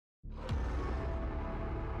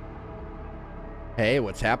Hey,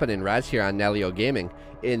 what's happening? Raz here on Nalyo Gaming.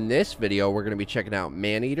 In this video, we're going to be checking out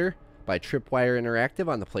Maneater by Tripwire Interactive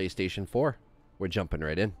on the PlayStation 4. We're jumping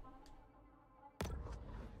right in.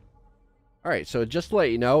 Alright, so just to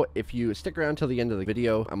let you know, if you stick around till the end of the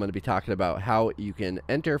video, I'm going to be talking about how you can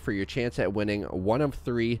enter for your chance at winning one of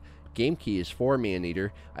 3 game keys for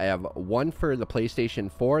Maneater. I have one for the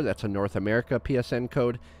PlayStation 4, that's a North America PSN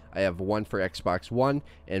code. I have one for Xbox One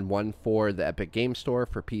and one for the Epic Game Store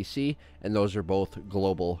for PC, and those are both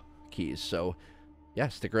global keys. So, yeah,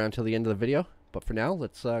 stick around till the end of the video. But for now,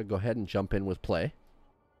 let's go ahead and jump in with play.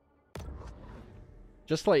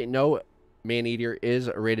 Just to let you know, Maneater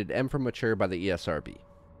is rated M for mature by the ESRB.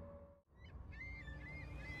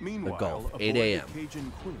 Meanwhile, the Gulf, 8 a.m.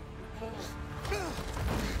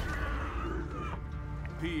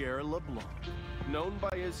 Pierre LeBlanc, known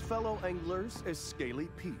by his fellow anglers as Scaly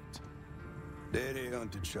Pete. There they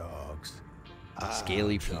hunted sharks.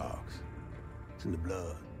 Scaly Pete. Sharks. It's in the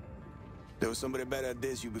blood. There was somebody better at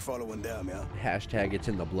this you'd be following down, yeah? Hashtag it's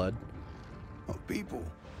in the blood. Oh, people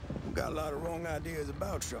who got a lot of wrong ideas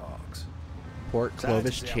about sharks. Port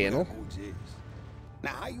Clovis Channel.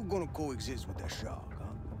 Now, how you gonna coexist with that shark, huh?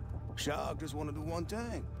 Shark just wanna do one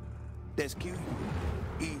thing. That's kill you.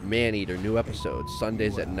 Maneater, new episode,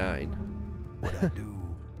 Sundays at 9. What I do,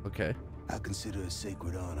 Okay. I consider a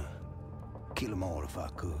sacred honor. Kill them all if I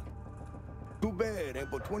could. Too bad,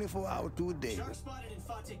 ain't but 24 hours to a day. Shark spotted in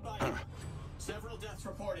Fatik Bayou. Several deaths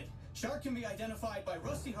reported. Shark can be identified by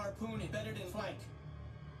rusty harpoon embedded in flank.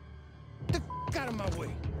 Get the out of my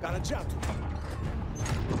way. Got a job to do.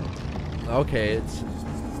 Okay,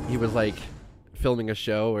 he was like filming a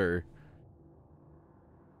show, or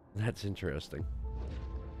that's interesting.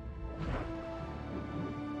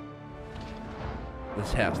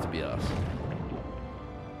 This has to be us.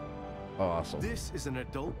 Awesome. This is an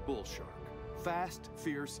adult bull shark. Fast,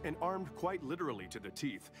 fierce, and armed quite literally to the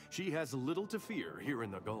teeth. She has little to fear here in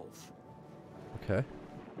the Gulf. Okay.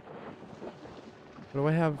 What do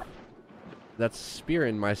I have? That's spear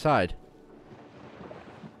in my side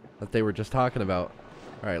that they were just talking about.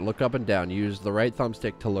 Alright, look up and down. Use the right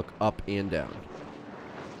thumbstick to look up and down.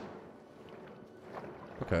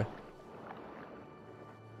 Okay.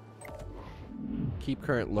 Keep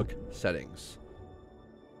current look settings.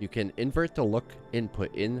 You can invert the look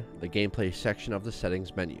input in the gameplay section of the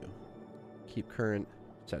settings menu. Keep current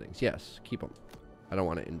settings. Yes, keep them. I don't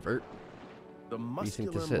want to invert. The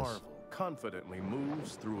muscular marvel confidently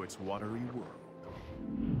moves through its watery world.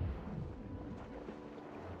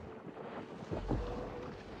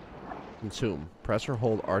 Consume. Press or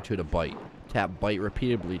hold R2 to bite. Tap bite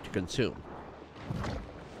repeatedly to consume.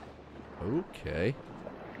 Okay.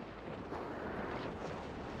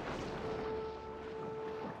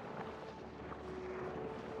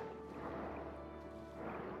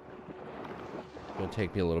 It's gonna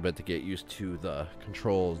take me a little bit to get used to the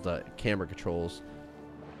controls, the camera controls.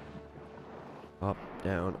 Up,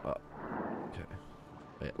 down, up.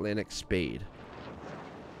 Okay. Atlantic Spade.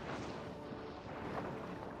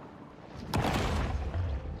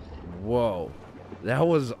 Whoa. That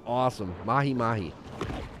was awesome. Mahi mahi.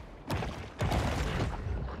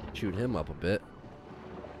 Shoot him up a bit.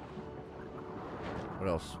 What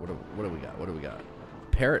else? What do we got? What do we got?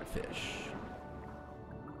 Parrotfish.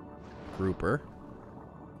 Grouper.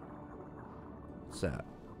 What's that?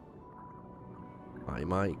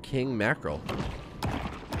 My king mackerel.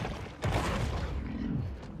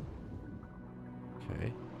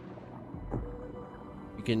 Okay.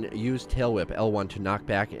 You can use tail whip L1 to knock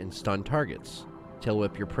back and stun targets. Tail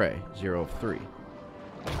whip your prey. 0 of 3.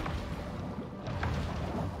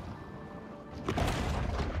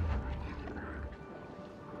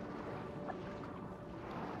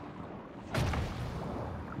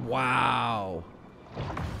 Wow.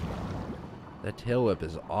 That tail whip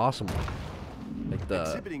is awesome. Like the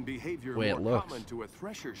exhibiting behavior way more it looks. common to a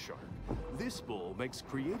thresher shark, this bull makes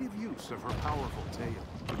creative use of her powerful tail.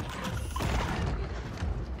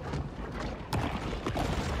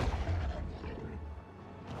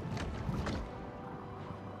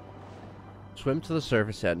 Swim to the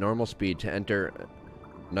surface at normal speed to enter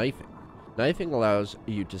knifing. Knifing allows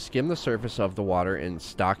you to skim the surface of the water and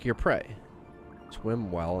stalk your prey.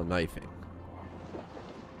 Swim while knifing.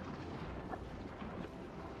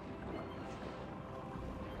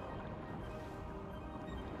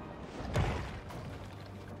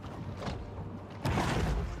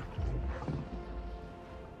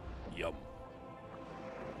 Yum.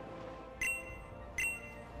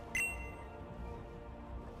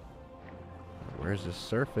 Where's the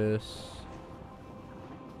surface?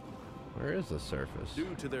 Where is the surface?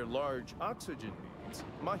 Due to their large oxygen means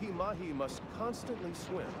mahi-mahi must constantly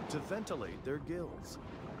swim to ventilate their gills.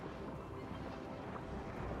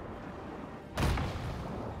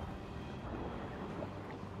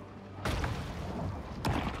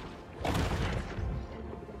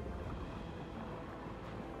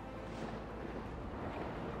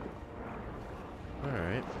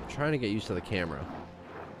 Alright, trying to get used to the camera.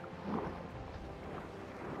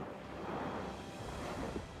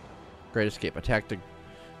 Great escape. Attack the...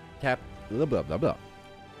 Tap... Blah, blah, blah, blah.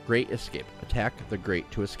 Great escape. Attack the grate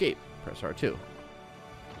to escape. Press R2.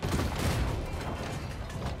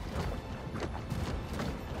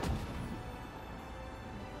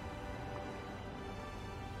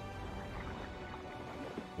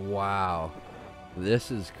 Wow.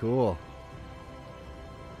 This is cool.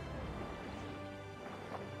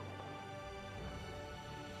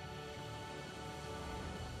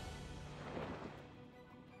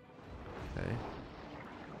 Okay.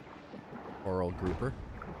 Oral grouper.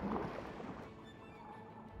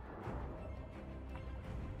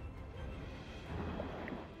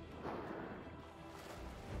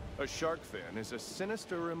 A shark fin is a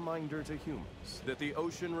sinister reminder to humans that the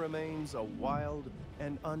ocean remains a wild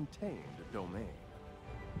and untamed domain.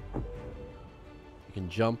 You can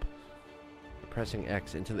jump, pressing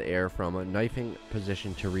X into the air from a knifing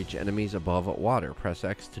position to reach enemies above water. Press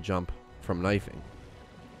X to jump from knifing.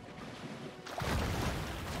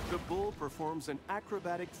 The bull performs an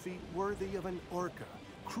acrobatic feat worthy of an orca,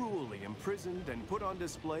 cruelly imprisoned and put on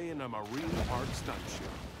display in a marine park stunt show.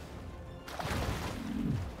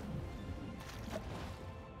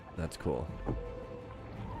 That's cool.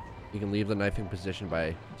 You can leave the knifing position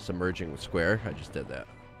by submerging the square. I just did that.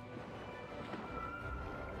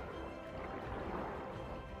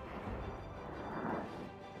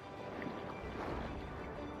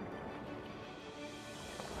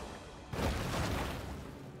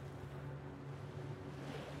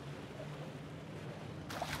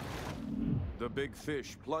 The big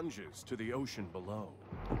fish plunges to the ocean below.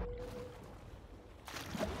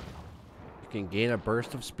 You can gain a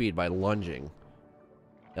burst of speed by lunging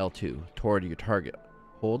L2 toward your target.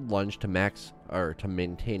 Hold lunge to max or to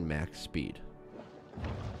maintain max speed.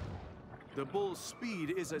 The bull's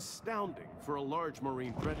speed is astounding for a large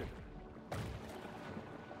marine predator.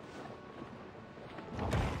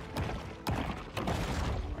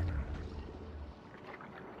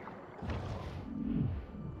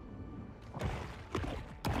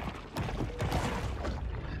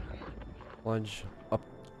 Plunge up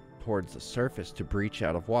towards the surface to breach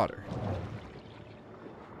out of water.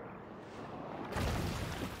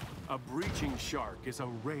 A breaching shark is a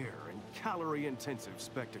rare and calorie-intensive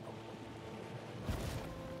spectacle.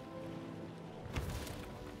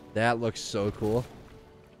 That looks so cool.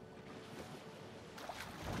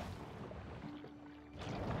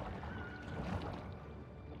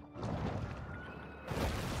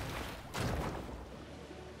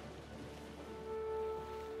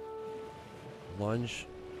 Lunge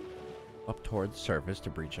up towards the surface to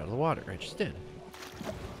breach out of the water. I just did.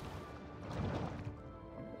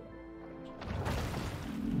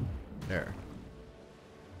 There.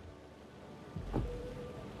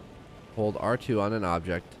 Hold R2 on an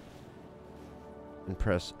object and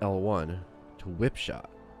press L1 to whip shot.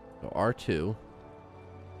 So R2,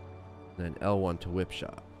 then L1 to whip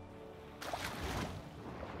shot.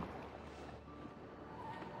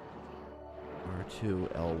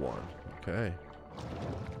 R2, L1. Okay.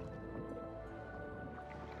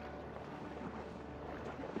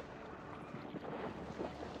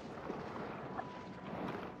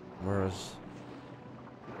 Where's...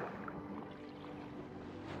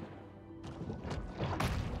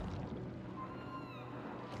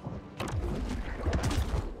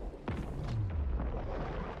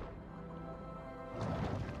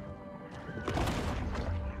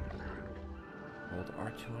 Hold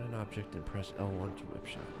R2 on an object and press L1 to whip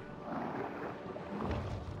shot.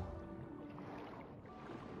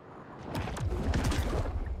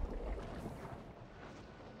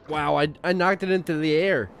 Wow, I knocked it into the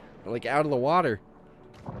air, like out of the water.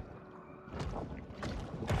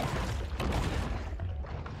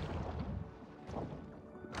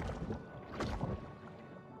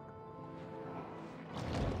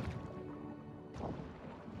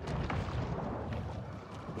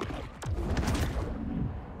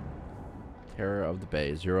 Terror of the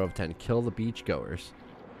Bay, 0 of 10. Kill the beach goers.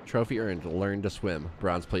 Trophy earned, learn to swim.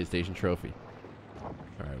 Bronze PlayStation trophy.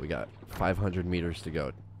 Alright, we got 500 meters to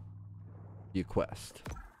go. View quest.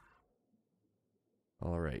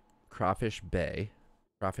 Alright. Crawfish Bay.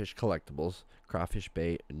 Crawfish collectibles. Crawfish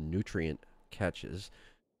Bay nutrient catches.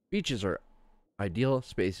 Beaches are Ideal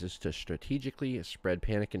spaces to strategically spread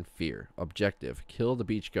panic and fear. Objective: kill the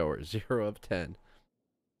beachgoers. 0 of 10.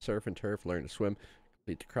 Surf and turf. Learn to swim.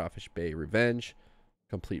 Complete the Crawfish Bay Revenge.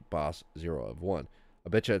 Complete boss. 0 of 1. I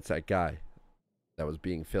bet you it's that guy that was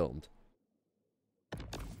being filmed.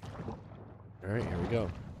 Alright, here we go.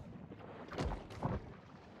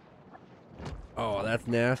 Oh, that's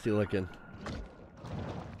nasty looking.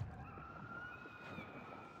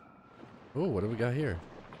 Oh, what do we got here?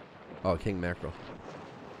 Oh, king mackerel.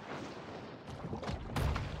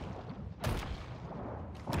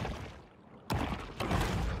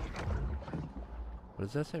 What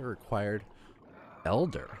does that say? Required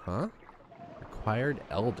elder, huh? Required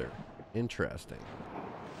elder. Interesting.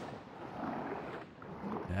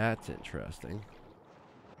 That's interesting.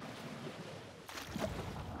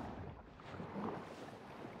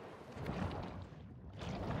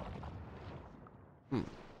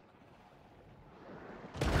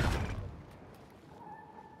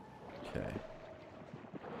 Okay.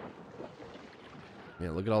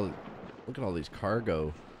 Man, look at all these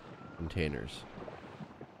cargo containers.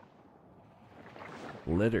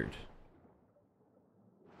 Littered.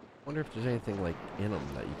 Wonder if there's anything like in them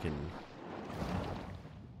that you can.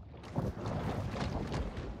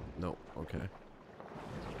 No. Okay.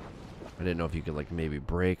 I didn't know if you could like maybe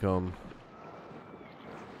break them.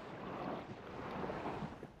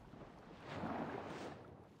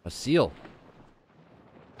 A seal.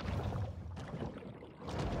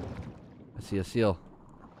 I see a seal.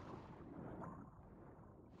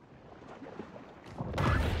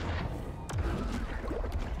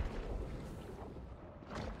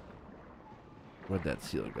 Where'd that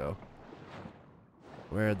seal go?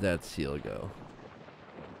 Where'd that seal go?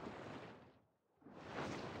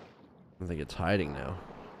 I think it's hiding now.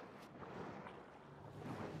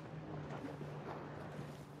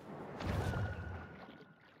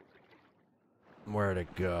 Where'd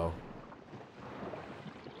it go?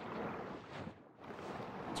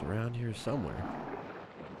 It's around here somewhere.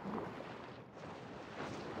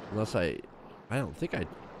 Unless I don't think I...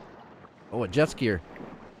 Oh, a jet skier.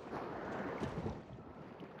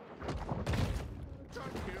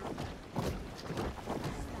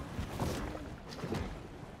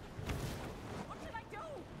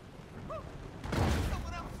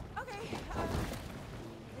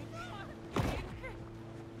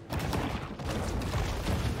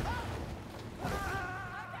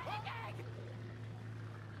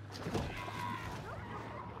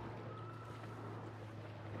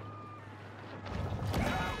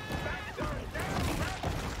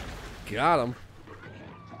 Got him.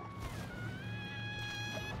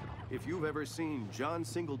 If you've ever seen John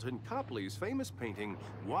Singleton Copley's famous painting,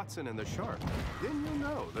 Watson and the Shark, then you'll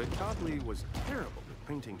know that Copley was terrible at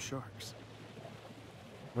painting sharks.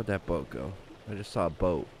 Where'd that boat go? I just saw a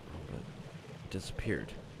boat, but it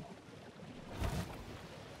disappeared.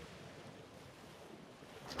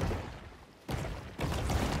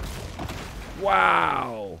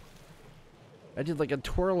 Wow! I did like a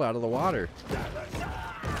twirl out of the water.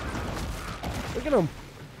 Look at him.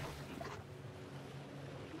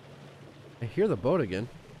 I hear the boat again.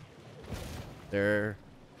 There.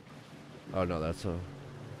 Oh no, that's a...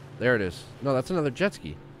 There it is. No, that's another jet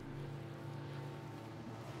ski.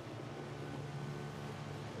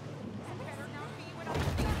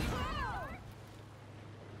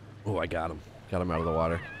 Oh, I got him. Got him out of the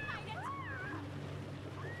water.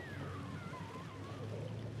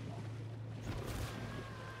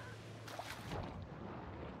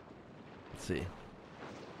 Let's see.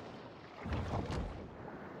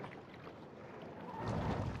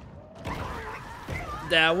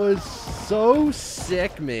 That was so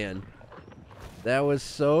sick, man. That was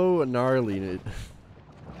so gnarly.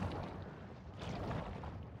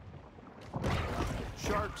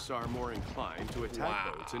 Sharks are more inclined to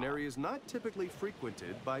attack boats in areas not typically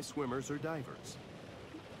frequented by swimmers or divers.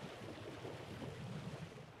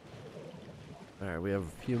 Alright, we have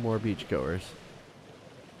a few more beachgoers.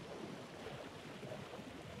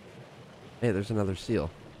 Hey, there's another seal.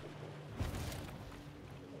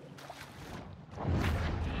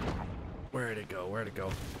 Where'd it go? Where'd it go?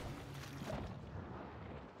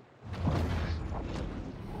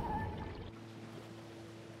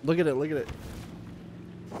 Look at it, look at it.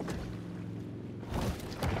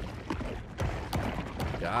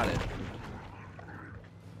 Got it.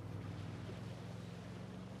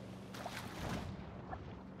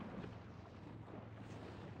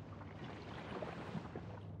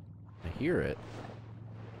 I hear it.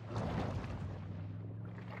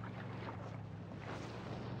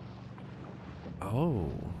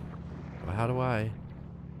 Oh. Well, how do I?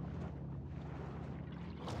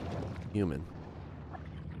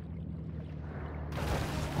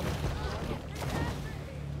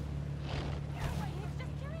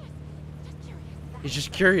 He's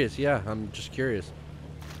just curious. Yeah, I'm just curious.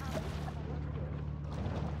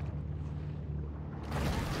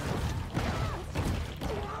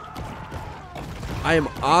 I am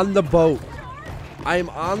on the boat. I am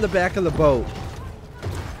on the back of the boat.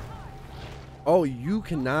 Oh, you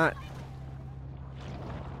cannot.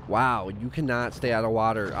 Wow, you cannot stay out of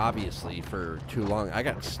water, obviously, for too long. I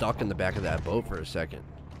got stuck in the back of that boat for a second.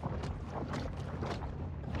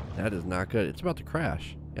 That is not good. It's about to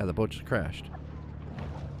crash. Yeah, the boat just crashed.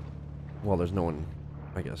 Well, there's no one,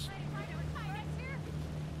 I guess.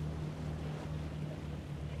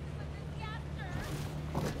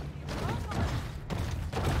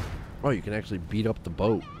 Oh, you can actually beat up the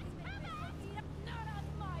boat.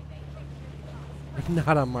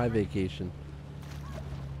 Not on my vacation.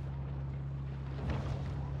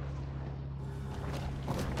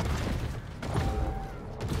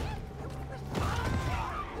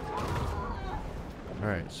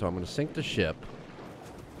 Alright, so I'm going to sink the ship.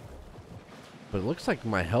 But it looks like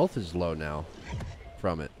my health is low now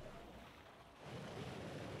from it.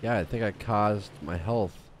 Yeah, I think I caused my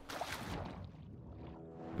health to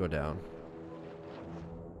go down.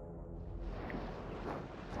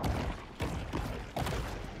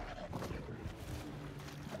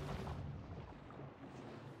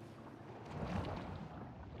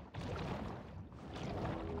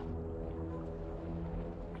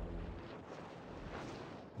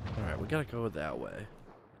 Alright, we gotta go that way.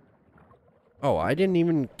 Oh, I didn't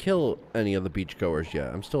even kill any of the beachgoers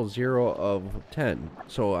yet. I'm still 0 of 10.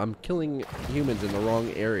 So I'm killing humans in the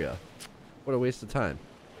wrong area. What a waste of time.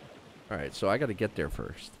 Alright, so I gotta get there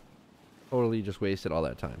first. Totally just wasted all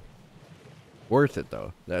that time. Worth it,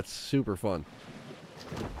 though. That's super fun.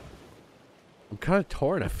 I'm kind of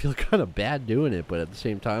torn. I feel kind of bad doing it, but at the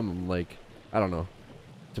same time, I'm like, I don't know.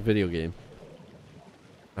 It's a video game.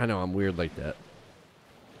 I know, I'm weird like that.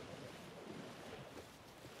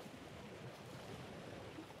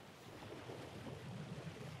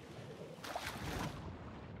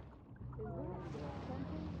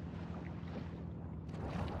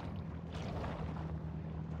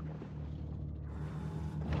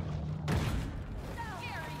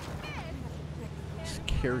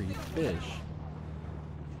 Scary fish.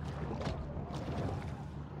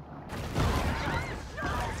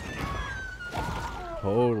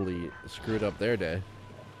 Totally screwed up their day.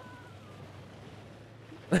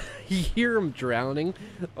 You hear them drowning?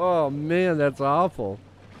 Oh man, that's awful.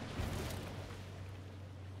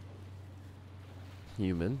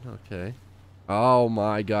 Human, okay. Oh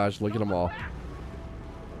my gosh, look at them all.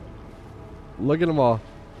 Look at them all.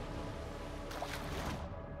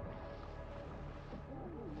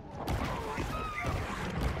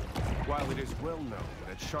 While it is well known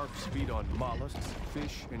that sharks feed on mollusks,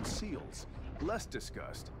 fish, and seals, less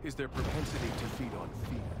discussed is their propensity to feed on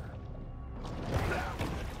fear.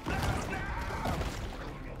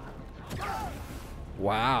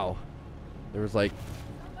 Wow. There was like...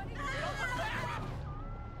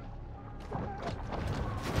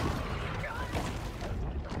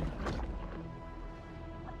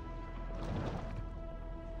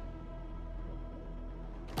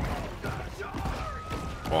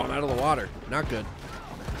 Oh, I'm out of the water. Not good.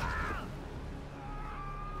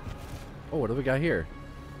 Oh, what do we got here?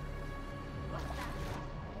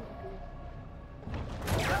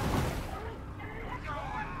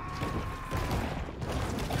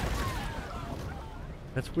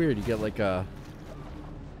 That's weird. You get like a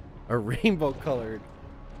rainbow colored.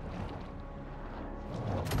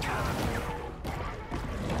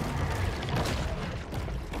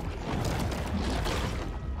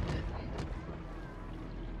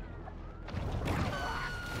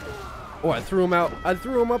 Oh, I threw him out. I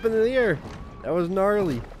threw him up into the air. That was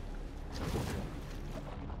gnarly. It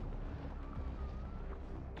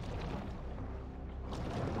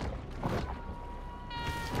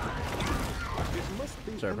must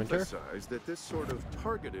be emphasized that this sort of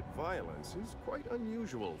targeted violence is quite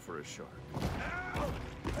unusual for a shark.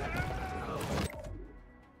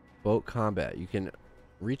 Boat combat. You can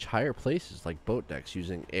reach higher places like boat decks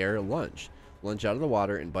using air lunge. Lunge out of the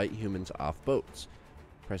water and bite humans off boats.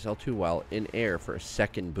 Press L2 while in air for a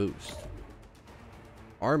second boost.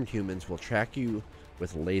 Armed humans will track you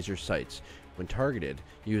with laser sights. When targeted,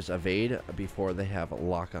 use evade before they have a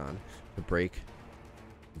lock on to break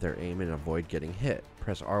their aim and avoid getting hit.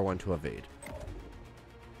 Press R1 to evade.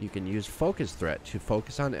 You can use focus threat to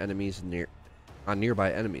focus on enemies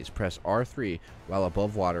nearby enemies. Press R3 while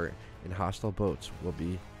above water and hostile boats will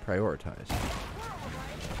be prioritized.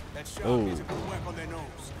 That shark Oh. needs a good whack on their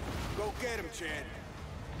nose. Go get him, Chad.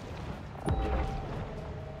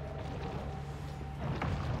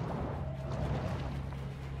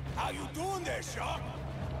 How How you doing there, Shark?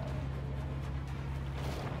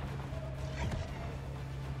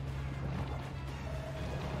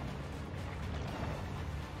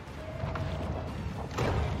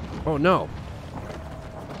 Oh no.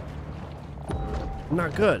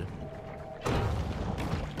 Not good.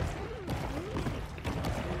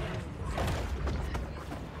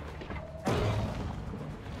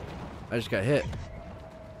 I just got hit.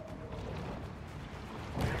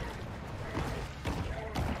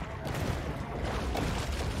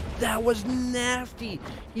 That was nasty.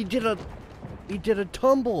 He did a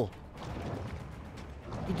tumble.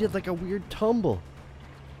 He did like a weird tumble.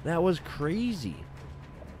 That was crazy.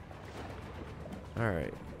 All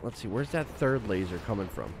right, let's see. Where's that third laser coming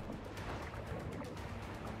from?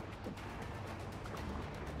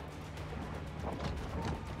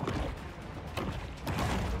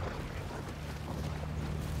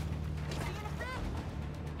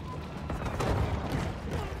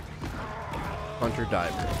 Hunter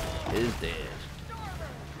Diver is dead.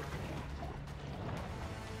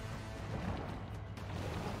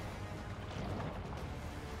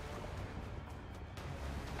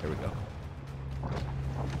 There we go.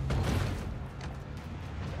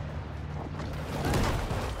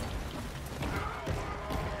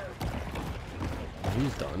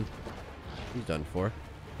 He's done. He's done for.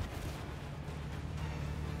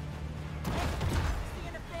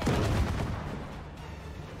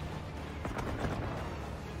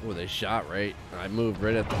 Oh, they shot right. I moved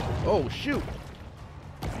right at the... Oh, shoot!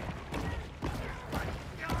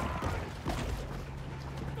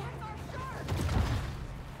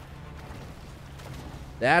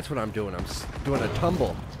 That's what I'm doing. I'm doing a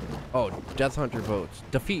tumble. Oh, Death Hunter votes.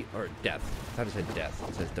 Defeat, or death. I thought it said death.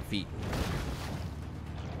 It says defeat.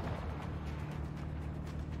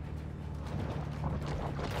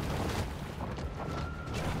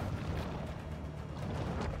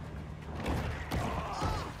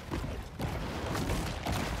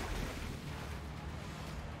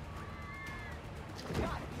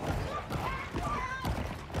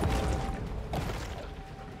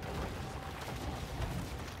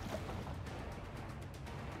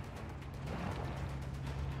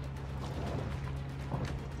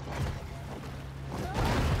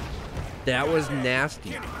 That was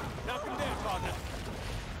nasty. Knock him down, partner.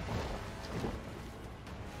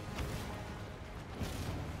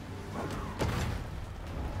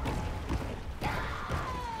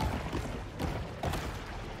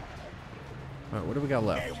 Alright, what do we got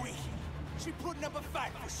left? Hey, we. She putting up a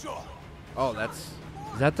fight for sure. Oh, that's...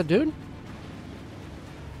 Is that the dude?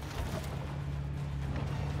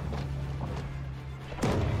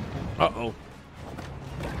 Uh-oh.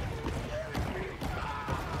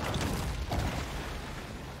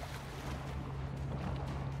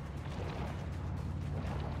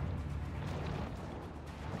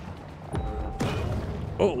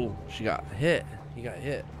 Oh, she got hit. He got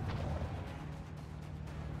hit.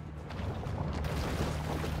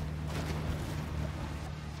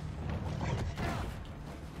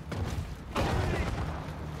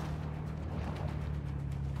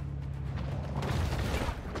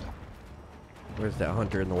 Where's that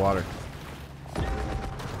hunter in the water?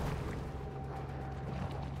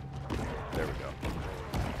 There we go.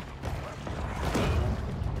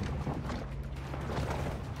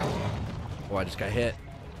 Oh, I just got hit.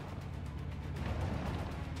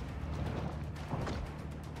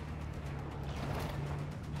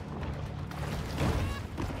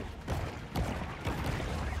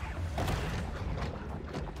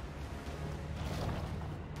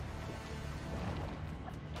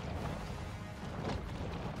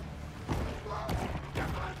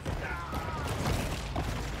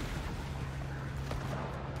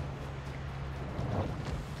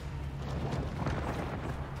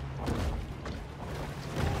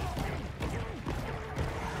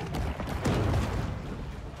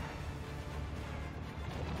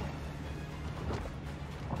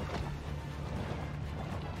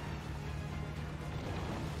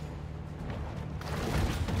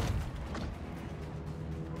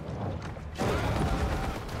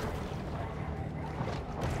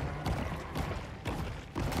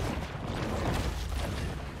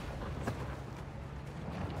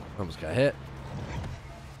 Almost got hit.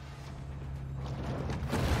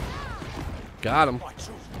 Got him.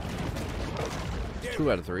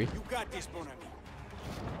 2 out of 3. You got this, Bonami.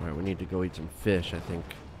 Alright, we need to go eat some fish, I think.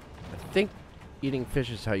 I think eating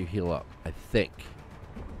fish is how you heal up. I think.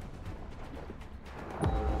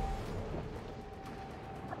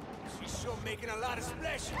 She's sure making a lot of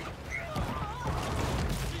splash.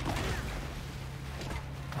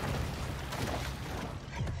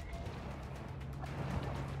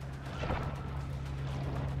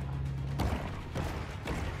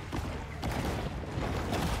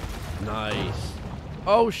 Nice.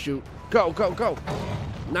 Oh, shoot. Go, go, go.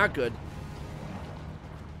 Not good.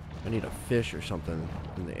 I need a fish or something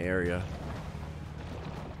in the area.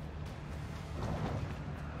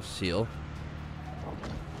 Seal.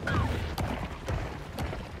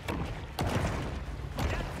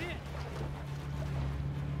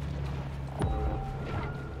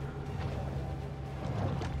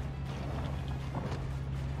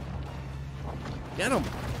 Get him.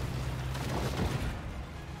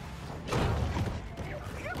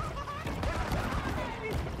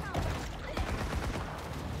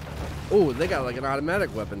 Oh, they got like an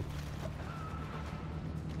automatic weapon.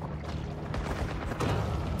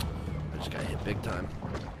 I just got hit big time.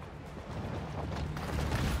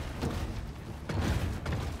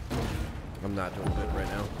 I'm not doing good right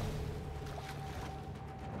now.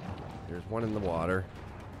 There's one in the water.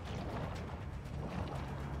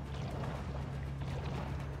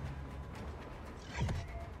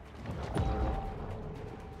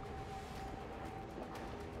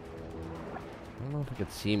 I don't know if it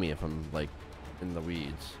could see me if I'm like in the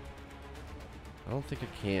weeds. I don't think it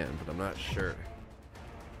can, but I'm not sure.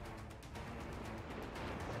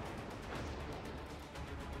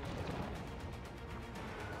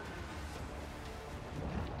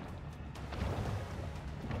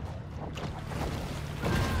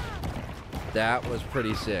 That was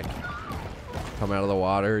pretty sick. Come out of the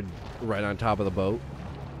water right on top of the boat.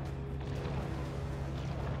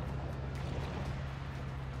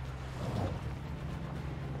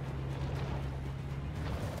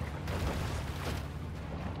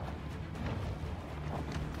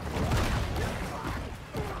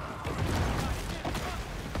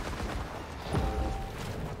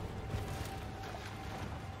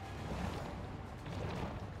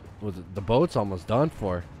 The boat's almost done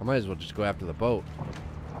for. I might as well just go after the boat.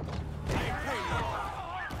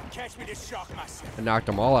 Catch me this shark myself. I knocked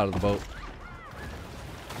them all out of the boat.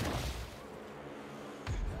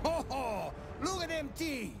 Oh, look at them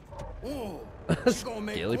teeth. Oh,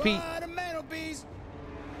 Scaly Pete. quite a mantelpiece.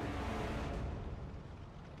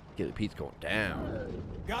 Scaly Pete's going down.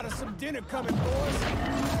 Got us some dinner coming, boys.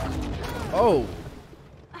 Oh.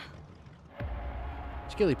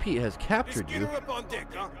 Scaly Pete has captured Let's get you. her up on deck,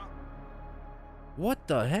 huh? What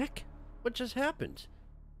the heck? What just happened?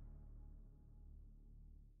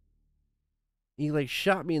 He like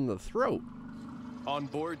shot me in the throat. On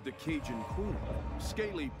board the Cajun Queen,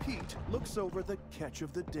 Scaly Pete looks over the catch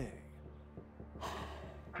of the day.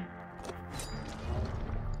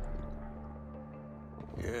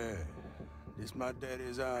 Yeah, this my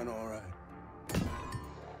daddy's iron, all right.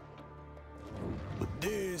 But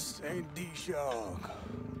this ain't the shark.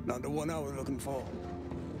 Not the one I was looking for.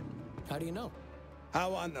 How do you know?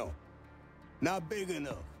 How I know? Not big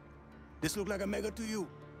enough. This look like a mega to you.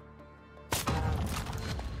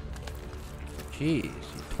 Jeez,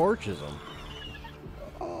 he torches him.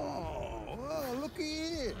 Oh, well, looky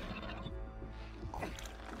here.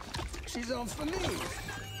 She's on for me.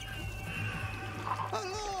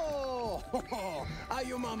 Hello! How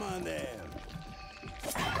your mama in there?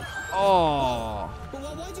 Oh.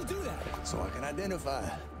 Well, why'd you do that? So I can identify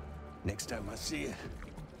her next time I see her.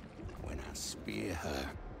 When I spear her.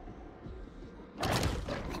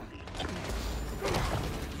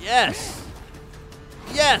 Yes.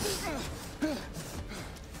 Yes.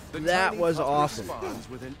 That tiny was pup awesome. responds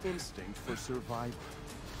with an instinct for survival.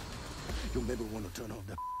 You'll never want to turn off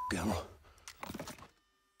that camera.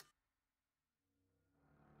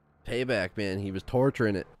 Payback, man. He was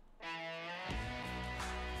torturing it.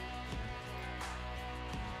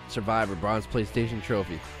 Survivor, bronze PlayStation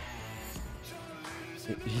trophy.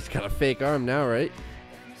 He's got a fake arm now, right?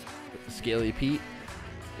 Scaly Pete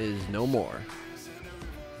is no more.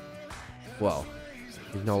 Well,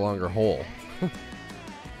 he's no longer whole.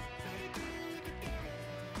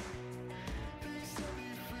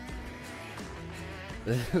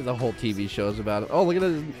 The whole TV show's about it. Oh, look at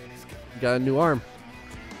this. Got a new arm.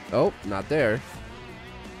 Oh, not there.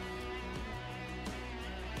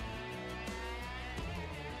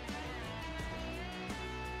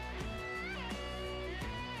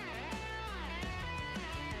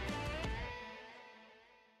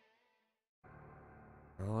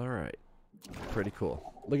 All right. Pretty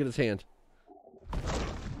cool. Look at his hand.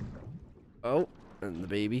 Oh, and the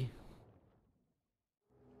baby.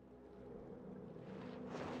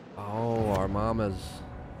 Oh, our mama's.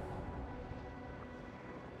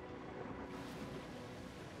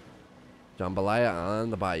 Jambalaya on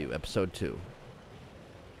the Bayou, episode 2.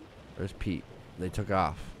 There's Pete. They took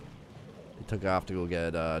off. They took off to go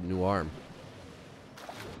get a new arm.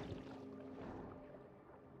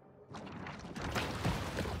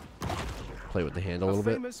 play with the hand a little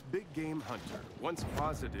bit. A famous big game hunter once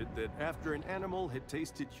posited that after an animal had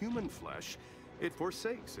tasted human flesh, it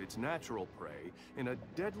forsakes its natural prey in a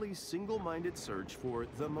deadly single-minded search for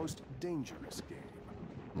the most dangerous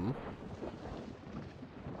game.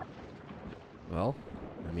 Well,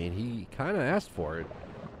 I mean, he kind of asked for it.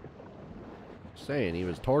 Saying he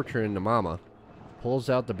was torturing the mama. Pulls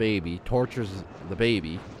out the baby, tortures the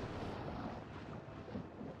baby.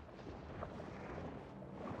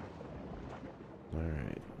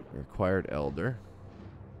 Alright. Required elder.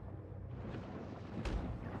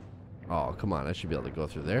 Oh, come on. I should be able to go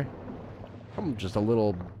through there. I'm just a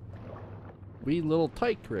little... wee little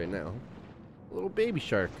tyke right now. A little baby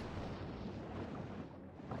shark.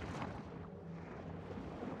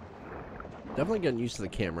 Definitely getting used to the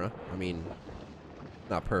camera. I mean,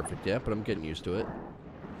 not perfect yet, but I'm getting used to it.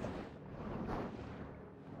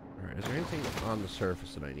 Alright, is there anything on the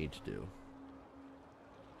surface that I need to do?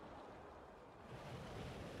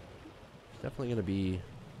 There's definitely going to be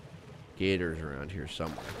gators around here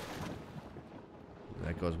somewhere.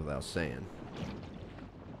 That goes without saying.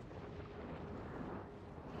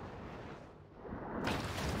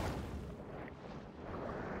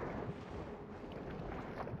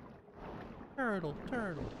 Turtle,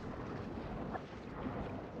 turtle.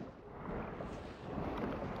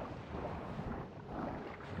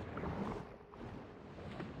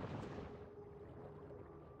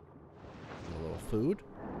 A little food.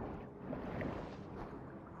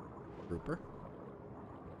 Grouper.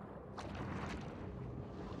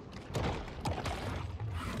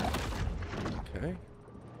 Okay.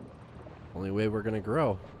 Only way we're gonna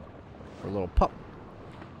grow. Our little pup.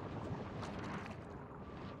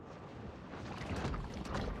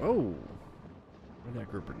 Oh! Where'd that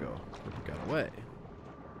grouper go? Grouper got away.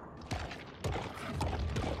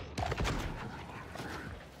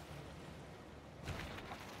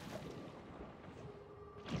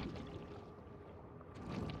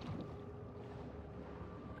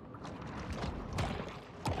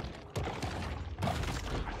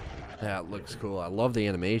 That looks cool. I love the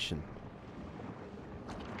animation.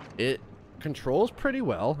 It controls pretty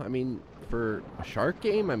well. I mean, for a shark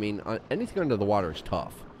game, I mean, anything under the water is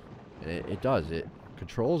tough. And it does. It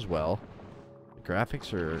controls well. The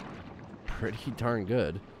graphics are pretty darn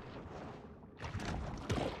good.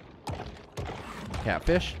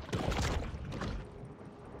 Catfish.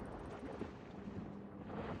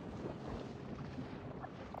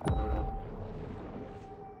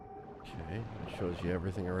 Okay, it shows you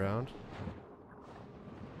everything around.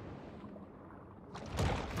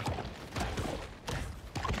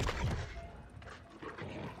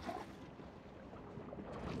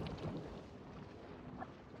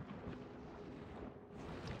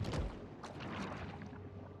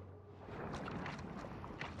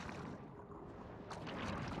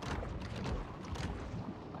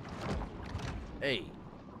 Hey.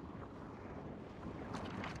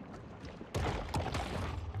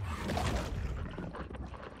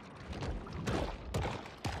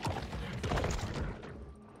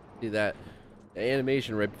 See that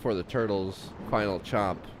animation right before the turtle's final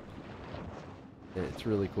chomp. And it's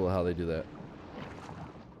really cool how they do that.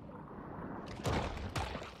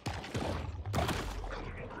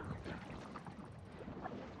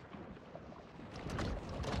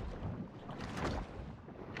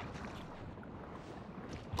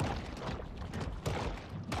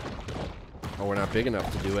 Oh, we're not big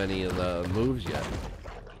enough to do any of the moves yet.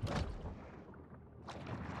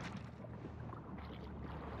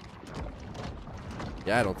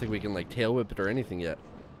 Yeah, I don't think we can, like, tail whip it or anything yet.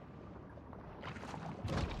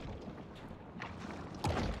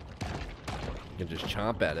 You can just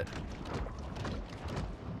chomp at it.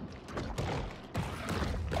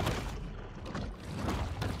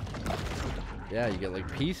 Yeah, you get,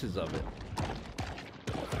 like, pieces of it.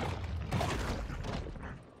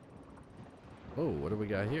 Oh, what do we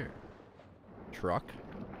got here? Truck.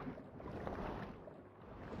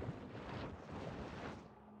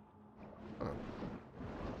 Huh.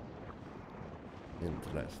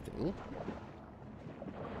 Interesting.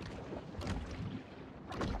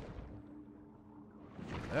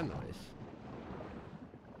 That's nice.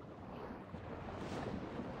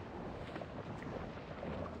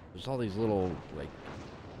 There's all these little, like...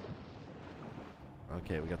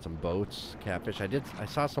 Okay, we got some boats, catfish. I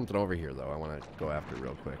saw something over here, though. I want to go after it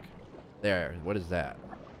real quick. There, what is that?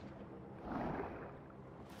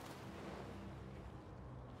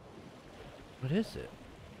 What is it?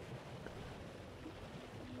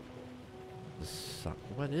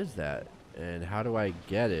 What is that? And how do I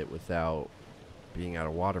get it without being out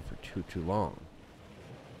of water for too long?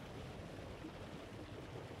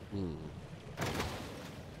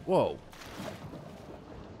 Whoa.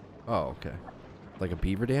 Oh, okay. Like a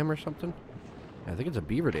beaver dam or something? I think it's a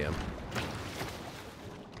beaver dam.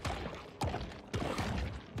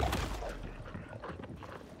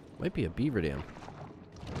 Might be a beaver dam.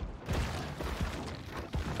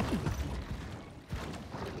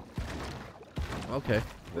 Okay.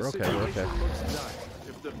 We're okay, we're okay.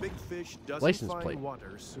 If the big fish doesn't License find plate.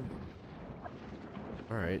 water soon.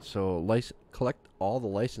 Alright, so collect all the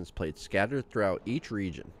license plates scattered throughout each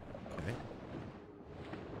region. Okay.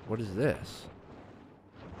 What is this?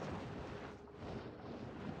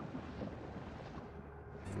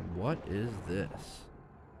 What is this?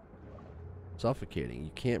 Suffocating.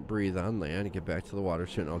 You can't breathe on land and get back to the water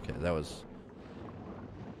soon. Okay, that was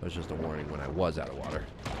just a warning when I was out of water.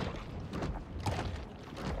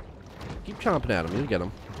 Keep chomping at him. You'll get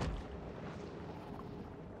him.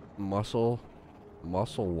 Muscle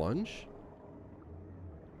lunge?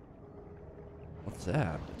 What's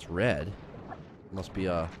that? It's red. Must be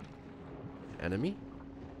a enemy?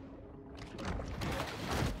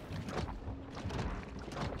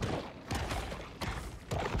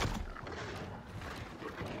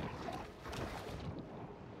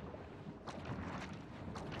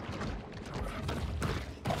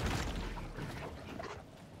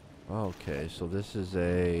 Okay, so this is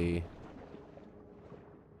a...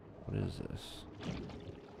 What is this?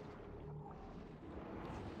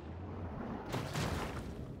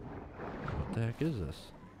 What the heck is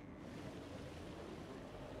this?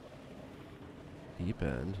 Deep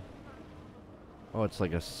end. Oh, it's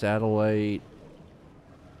like a satellite.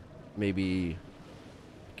 Maybe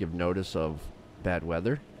give notice of bad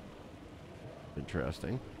weather.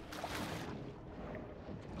 Interesting.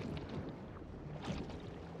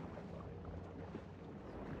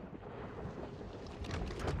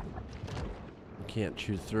 Can't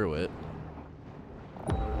chew through it.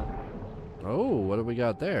 Oh, what do we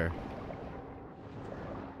got there?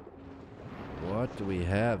 What do we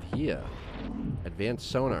have here?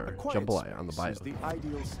 Advanced sonar. Jambalaya on the bio. Is the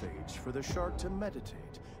ideal stage for the shark to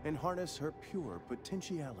meditate and harness her pure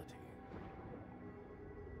potentiality.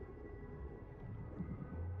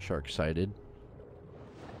 Shark sighted.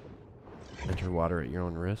 Enter water at your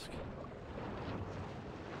own risk.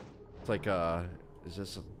 It's like is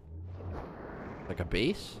this like a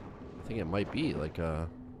base? I think it might be like a...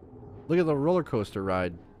 Look at the roller coaster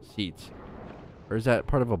ride seats. Or is that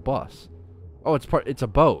part of a bus? Oh, it's a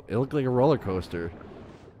boat. It looked like a roller coaster.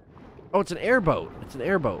 Oh, it's an airboat. It's an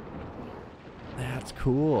airboat. That's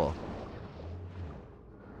cool.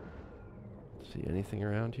 See anything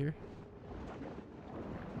around here?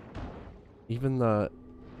 Even the...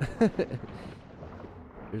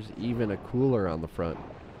 There's even a cooler on the front.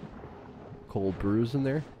 Cold brews in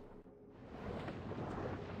there.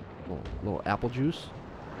 Little apple juice.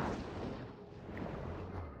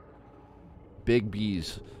 Big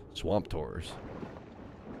B's swamp tours.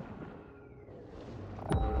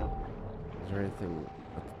 Is there anything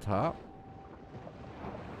at the top?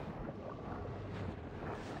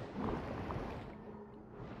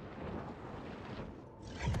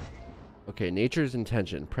 Okay, nature's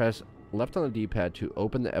intention. Press left on the D-pad to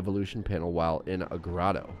open the evolution panel while in a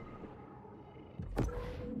grotto.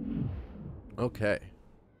 Okay.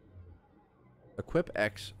 Equip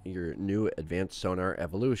X, your new advanced sonar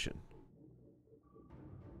evolution.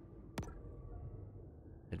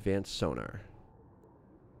 Advanced sonar.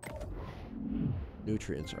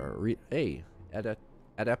 Nutrients are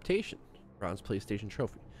adaptation. Bronze PlayStation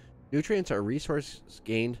trophy. Nutrients are resources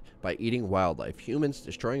gained by eating wildlife, humans,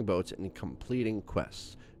 destroying boats, and completing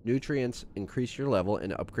quests. Nutrients increase your level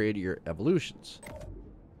and upgrade your evolutions.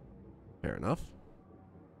 Fair enough.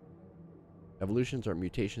 Evolutions are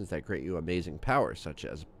mutations that grant you amazing powers, such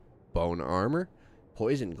as bone armor,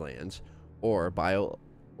 poison glands, or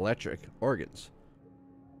bioelectric organs.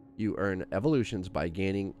 You earn evolutions by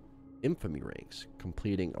gaining infamy ranks,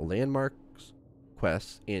 completing landmarks,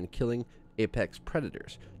 quests, and killing apex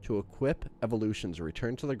predators. To equip evolutions,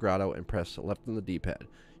 return to the grotto and press left on the D-pad.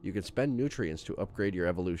 You can spend nutrients to upgrade your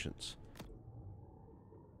evolutions.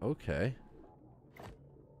 Okay.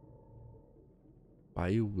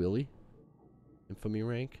 Bayou Willie? Infamy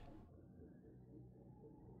rank?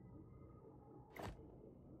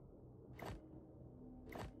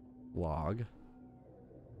 Log.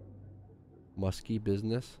 Musky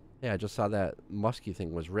business. Yeah, I just saw that musky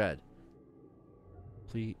thing was red.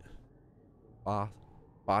 Complete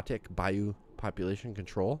Botic Bayou population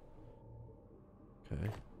control.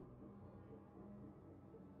 Okay.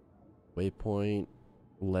 Waypoint.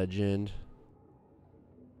 Legend.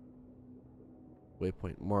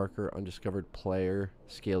 Waypoint marker. Undiscovered player.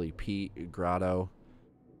 Scaly Pete. Grotto.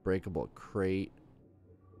 Breakable crate.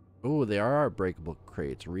 Oh, they are breakable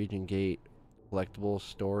crates. Region gate, collectible,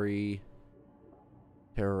 story,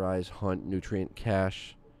 terrorize, hunt, nutrient,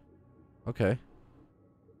 cache. Okay.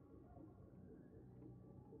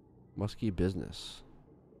 Musky business.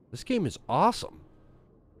 This game is awesome.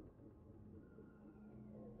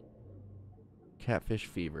 Catfish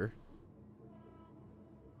fever.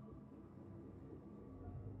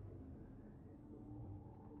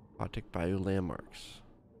 Aquatic Bayou landmarks.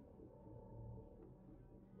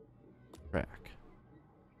 Track.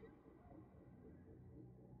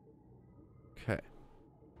 Okay.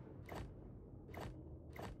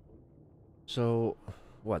 So,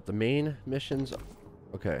 what? The main missions?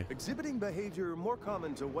 Okay. Exhibiting behavior more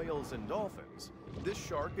common to whales and dolphins, this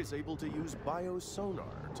shark is able to use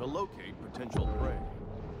biosonar to locate potential prey.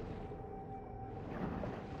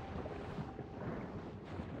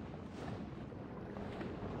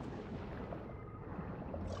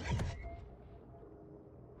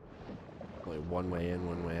 Only one way in,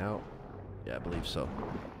 one way out. Yeah, I believe so.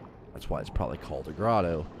 That's why it's probably called a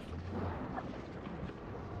grotto.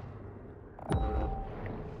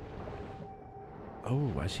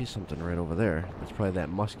 Oh, I see something right over there. That's probably that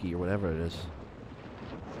muskie or whatever it is.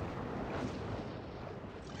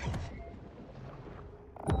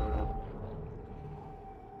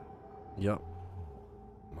 Yup.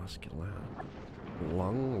 Musket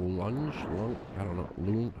lunge. I don't know.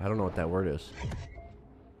 Loon. I don't know what that word is.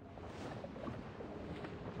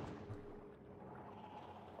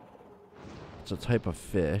 It's a type of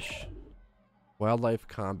fish. Wildlife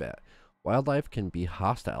combat. Wildlife can be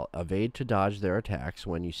hostile. Evade to dodge their attacks.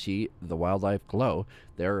 When you see the wildlife glow,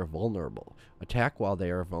 they are vulnerable. Attack while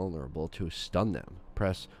they are vulnerable to stun them.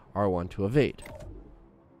 Press R1 to evade.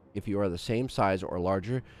 If you are the same size or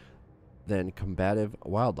larger than combative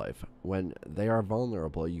wildlife, when they are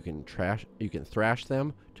vulnerable, you can thrash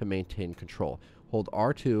them to maintain control. Hold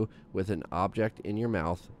R2 with an object in your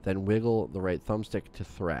mouth, then wiggle the right thumbstick to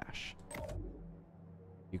thrash.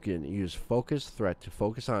 You can use focus threat to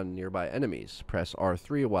focus on nearby enemies. Press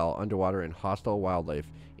R3 while underwater, and hostile wildlife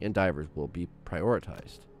and divers will be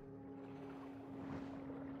prioritized.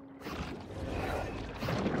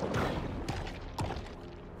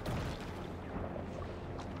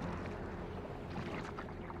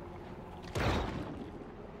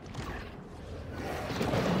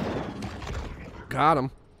 Got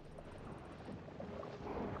him.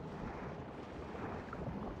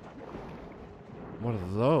 What are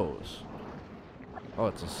those? Oh,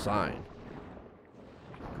 it's a sign.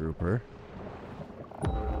 Grouper.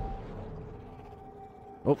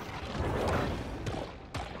 Oh.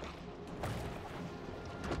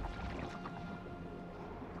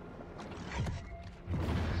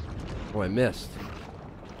 Oh, I missed.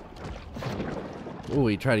 Oh,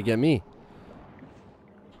 he tried to get me.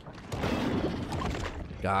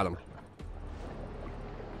 Got him.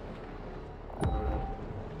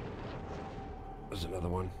 There's another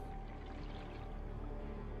one.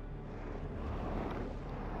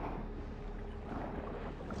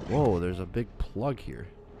 Whoa, there's a big plug here.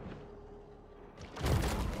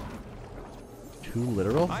 Too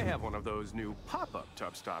literal? I have one of those new pop-up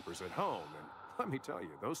tub stoppers at home, and let me tell you,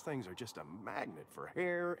 those things are just a magnet for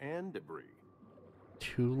hair and debris.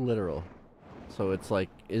 Too literal. So it's like,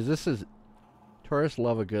 tourists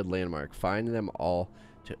love a good landmark. Find them all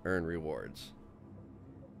to earn rewards.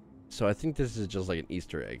 So I think this is just like an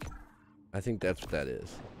Easter egg. I think that's what that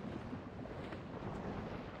is.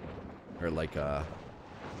 Or like I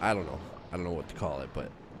don't know. I don't know what to call it, but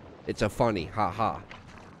it's a funny ha-ha.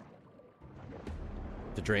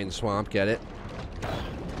 To drain the swamp, get it?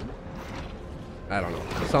 I don't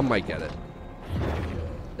know. Some might get it.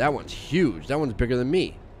 That one's huge. That one's bigger than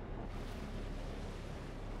me.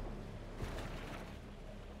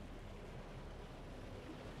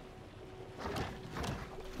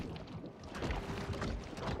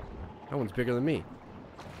 That one's bigger than me.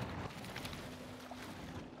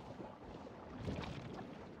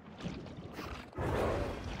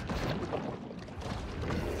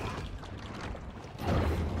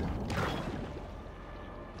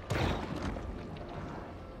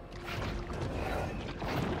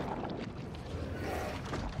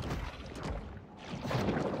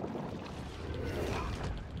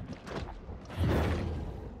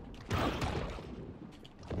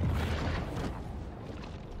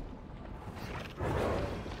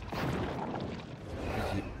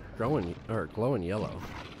 Glowing yellow.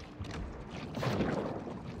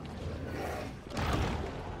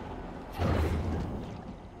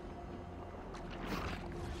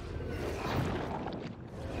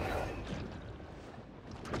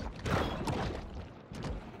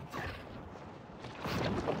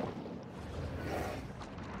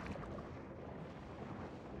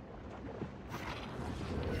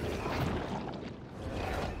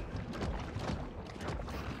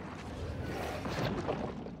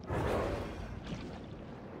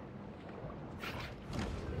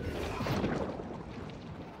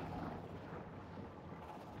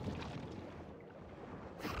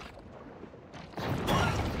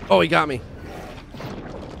 Oh, he got me.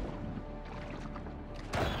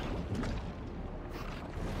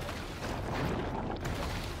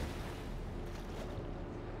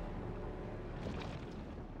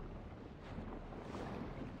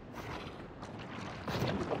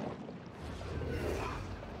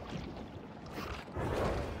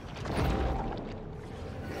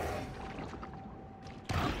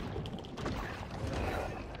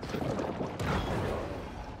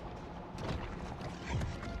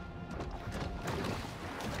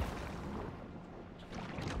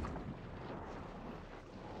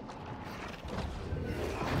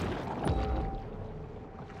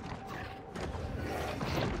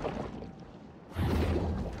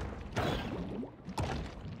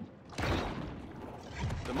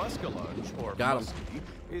 Muskellunge, or Got him. muskie,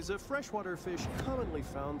 is a freshwater fish commonly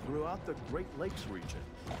found throughout the Great Lakes region,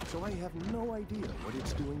 so I have no idea what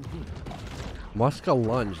it's doing here.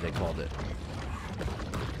 Muskellunge, they called it.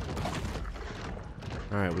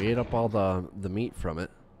 Alright, we ate up all the meat from it.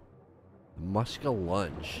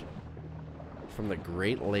 Muskellunge. From the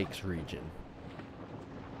Great Lakes region.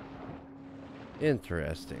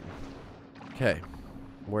 Interesting. Okay.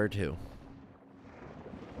 Where to?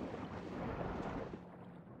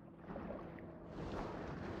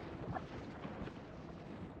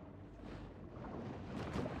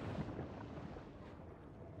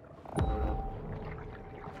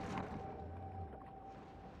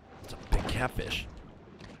 It's a big catfish.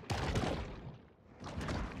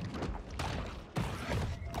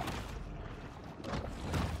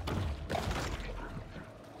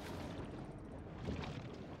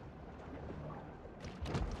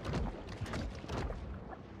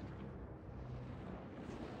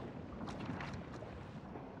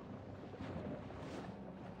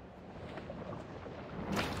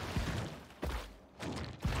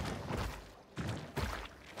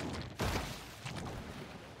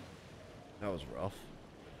 That was rough.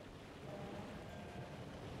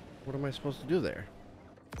 What am I supposed to do there?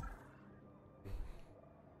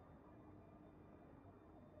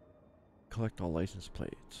 Collect all license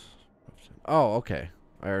plates. Oh, okay.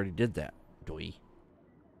 I already did that. Doi.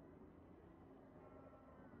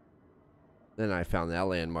 Then I found that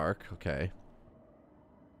landmark. Okay.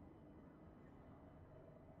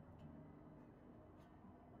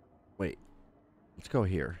 Wait. Let's go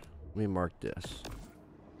here. Let me mark this.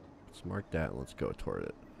 Let's mark that and let's go toward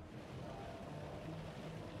it.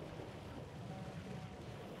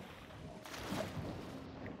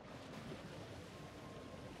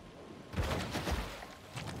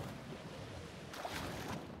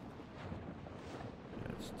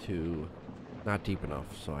 It's too not deep enough,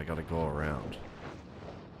 so I gotta go around.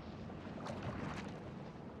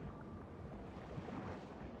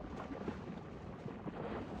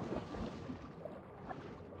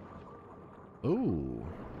 Ooh.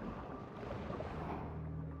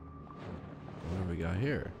 What do we got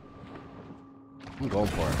here? I'm going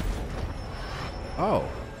for it. Oh.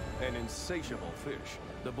 An insatiable fish.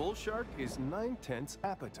 The bull shark is 9/10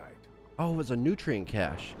 appetite. Oh, it's a nutrient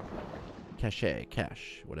cache.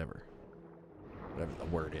 Cache, whatever. Whatever the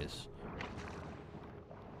word is.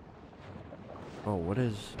 Oh, what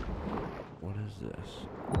is this?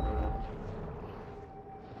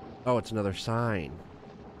 Oh, it's another sign.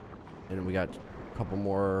 And we got a couple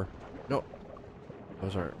more. No.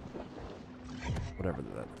 Those aren't. Whatever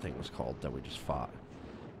that thing was called that we just fought.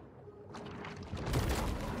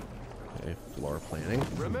 Okay, floor planning.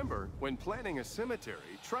 Remember, when planning a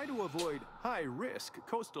cemetery, try to avoid high-risk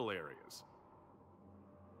coastal areas.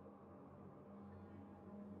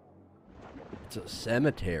 It's a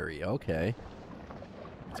cemetery, okay.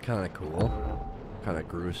 It's kind of cool. Kind of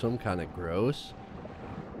gruesome, kind of gross.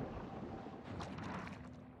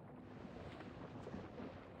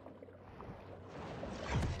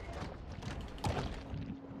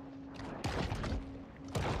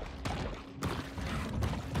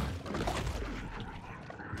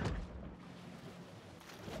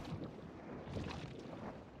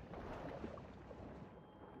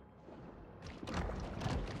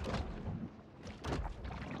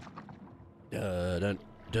 Dun,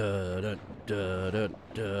 dun, dun, dun,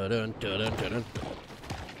 dun, dun, dun, dun, dun.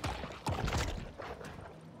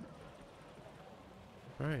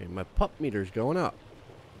 Alright, my pup meter's going up.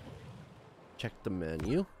 Check the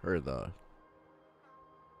menu, or the...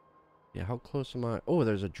 Yeah, how close am I? Oh,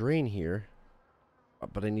 there's a drain here.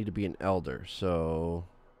 But I need to be an elder, so...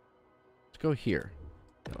 Let's go here.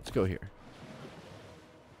 Yeah, let's go here.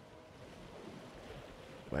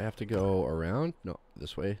 Do I have to go around? No,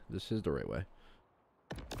 this way. This is the right way.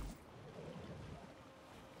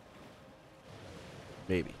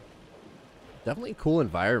 Maybe. Definitely cool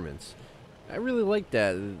environments. I really like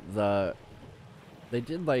that. They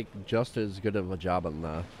did like just as good of a job on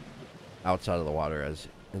the outside of the water as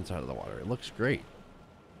inside of the water. It looks great.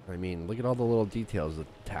 I mean, look at all the little details. The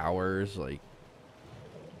towers, like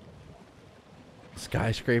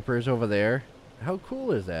skyscrapers over there. How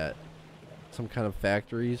cool is that? Some kind of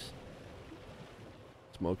factories.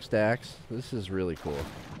 Smokestacks. This is really cool.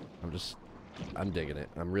 I'm digging it.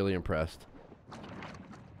 I'm really impressed.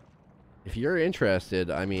 If you're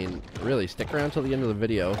interested, I mean, really, stick around till the end of the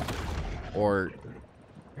video. Or,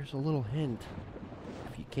 there's a little hint.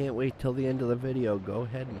 If you can't wait till the end of the video, go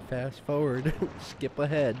ahead and fast forward. Skip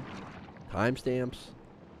ahead. Timestamps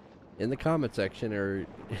in the comment section or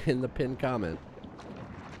in the pinned comment.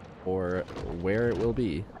 Or where it will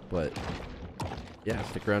be. But, yeah,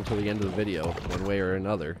 stick around till the end of the video, one way or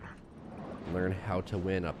another. Learn how to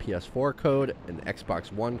win a PS4 code, an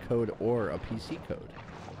Xbox One code, or a PC code.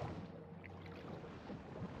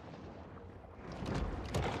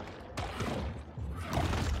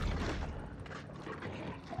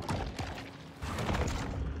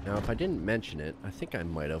 Now, if I didn't mention it, I think I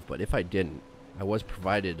might have, but if I didn't, I was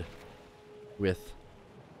provided with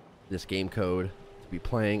this game code to be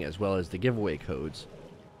playing, as well as the giveaway codes,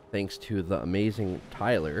 thanks to the amazing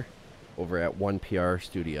Tyler over at OnePR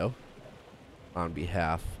Studio, on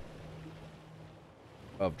behalf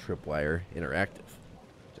of Tripwire Interactive.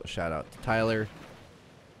 So shout out to Tyler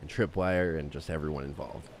and Tripwire and just everyone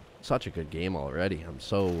involved. Such a good game already. I'm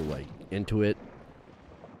so like into it.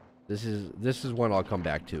 This is one I'll come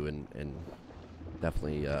back to and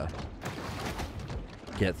definitely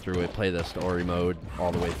get through it, play the story mode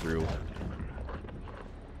all the way through.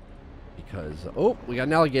 Because oh, we got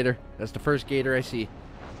an alligator. That's the first gator I see.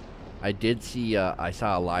 I did see I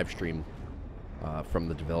saw a live stream from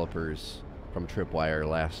the developers from Tripwire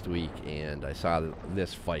last week, and I saw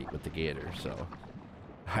this fight with the gator, so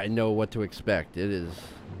I know what to expect. It is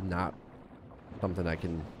not something I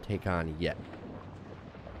can take on yet.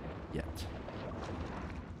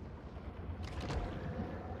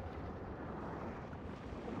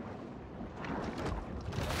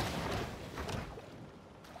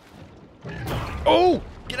 Oh!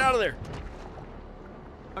 Get out of there!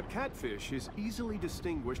 A catfish is easily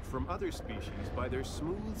distinguished from other species by their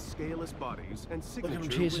smooth, scaleless bodies and signature Look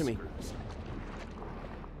at him chasing me. whiskers.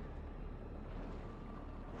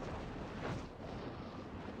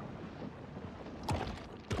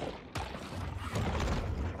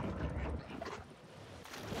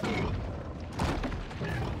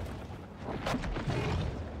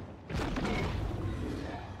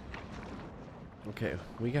 Okay,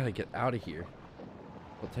 we gotta get out of here.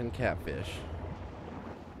 Kill 10 catfish.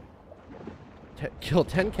 Kill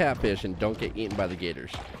 10 catfish and don't get eaten by the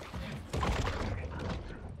gators.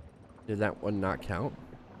 Did that one not count?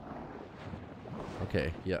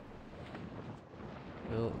 Okay, yep.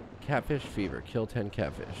 Kill catfish fever. Kill 10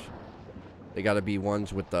 catfish. They gotta be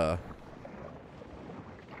ones with the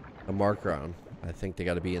marker on. I think they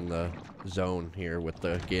gotta be in the zone here with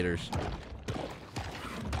the gators.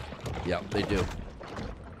 Yep, they do.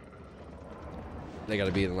 They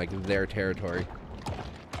gotta be in like their territory.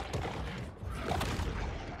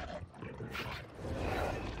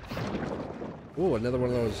 Ooh, another one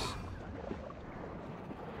of those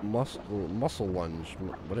muscle lunge,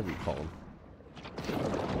 whatever you call them.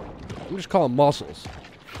 We just call them mussels.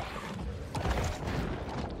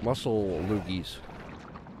 Muscle loogies.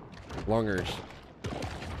 Lungers.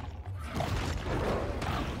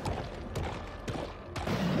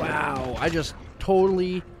 Wow, I just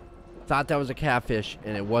totally thought that was a catfish,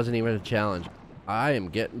 and it wasn't even a challenge. I am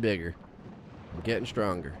getting bigger. I'm getting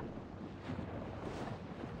stronger.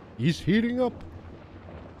 He's heating up.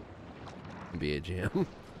 Be a jam.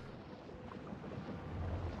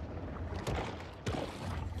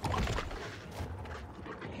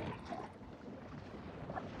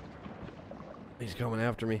 He's coming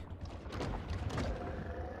after me.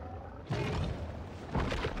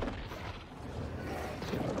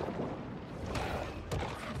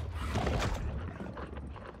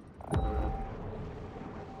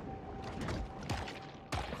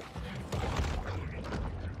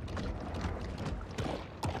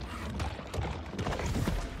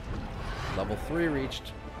 Level 3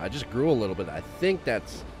 reached. I just grew a little bit. I think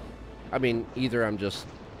that's, I mean, either I'm just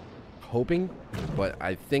hoping, but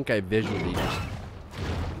I think I visually just,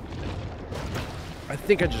 I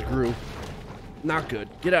think I just grew. Not good.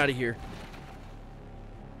 Get out of here.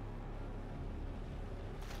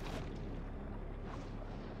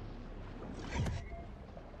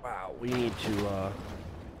 Wow, we need to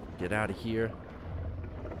get out of here.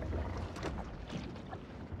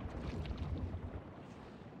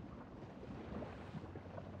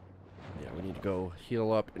 go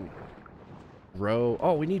heal up and grow.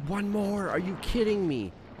 Oh, we need one more. Are you kidding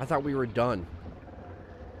me? I thought we were done.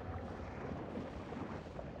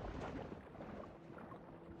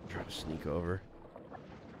 Try to sneak over.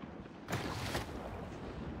 I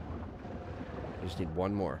just need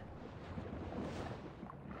one more.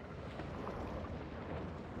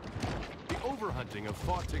 The overhunting of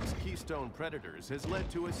Fawtick's keystone predators has led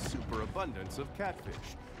to a superabundance of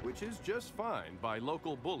catfish, which is just fine by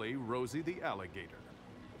local bully Rosie the alligator.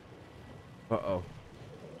 Uh-oh.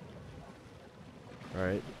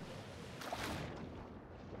 Alright.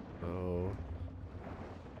 Oh.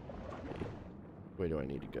 Where do I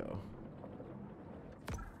need to go?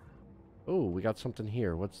 Oh, we got something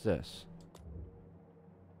here. What's this?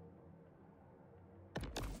 I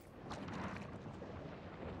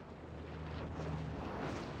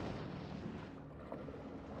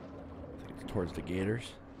think it's towards the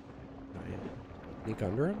gators. Sneak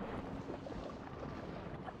under him?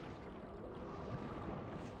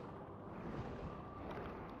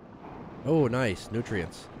 Oh, nice.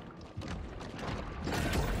 Nutrients.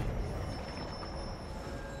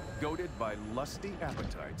 Goaded by lusty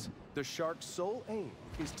appetites, the shark's sole aim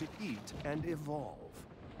is to eat and evolve.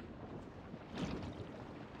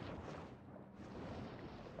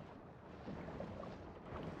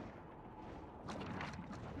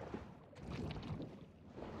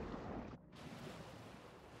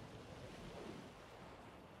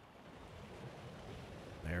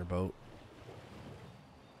 Airboat.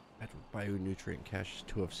 Bionutrient cache is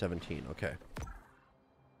 2 of 17. Okay.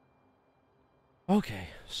 Okay,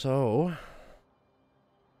 so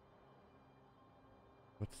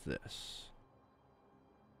what's this?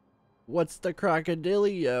 What's the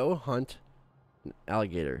crocodilio? Hunt an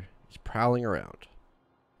alligator. He's prowling around,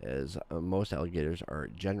 as most alligators are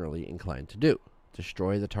generally inclined to do.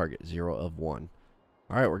 Destroy the target. 0 of 1.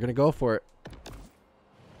 Alright, we're gonna go for it.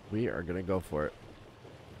 We are gonna go for it.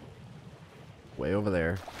 Way over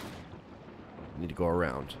there. Need to go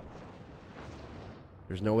around.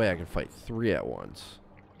 There's no way I can fight 3 at once.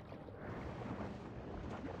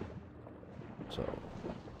 So,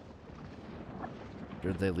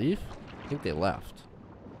 did they leave? I think they left.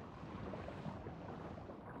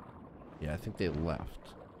 Yeah, I think they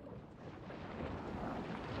left.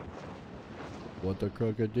 What the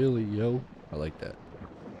crocodilio? I like that.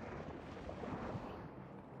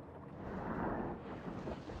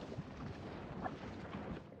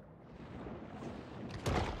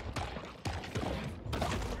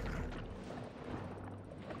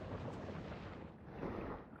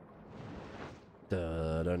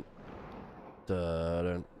 Dun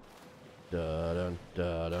dun dun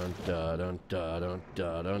dun dun dun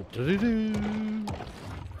dun dun.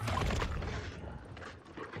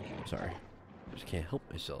 Sorry, I just can't help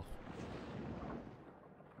myself.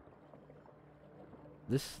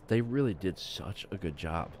 They really did such a good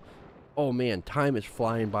job. Oh man, time is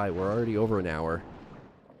flying by. We're already over an hour.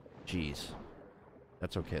 Jeez.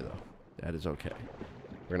 That's okay though. That is okay.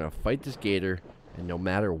 We're gonna fight this gator. And no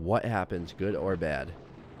matter what happens, good or bad,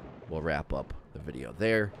 we'll wrap up the video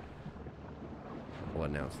there. We'll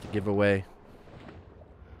announce the giveaway.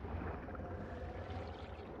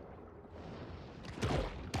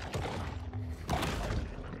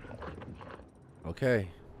 Okay,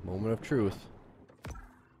 moment of truth.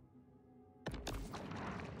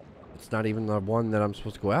 It's not even the one that I'm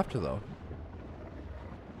supposed to go after, though.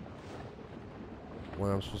 The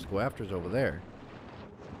one I'm supposed to go after is over there.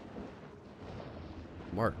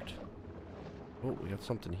 Marked. Oh, we got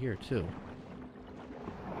something here too.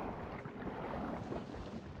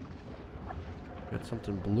 Got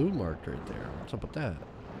something blue marked right there. What's up with that?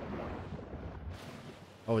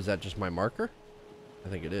 Oh, is that just my marker? I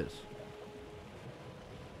think it is.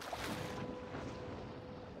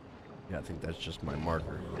 Yeah, I think that's just my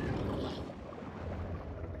marker.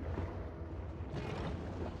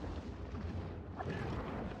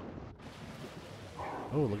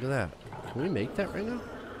 Oh, look at that. Can we make that right now?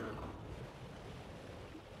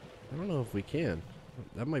 I don't know if we can.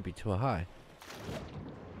 That might be too high.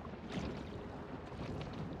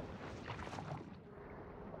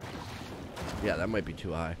 Yeah, that might be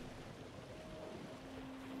too high.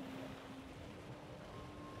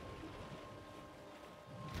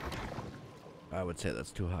 I would say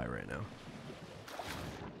that's too high right now.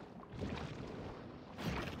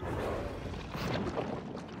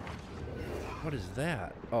 What is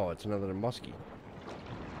that? Oh, it's another muskie.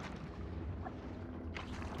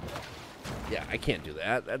 Yeah, I can't do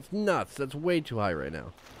that. That's nuts. That's way too high right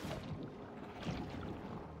now.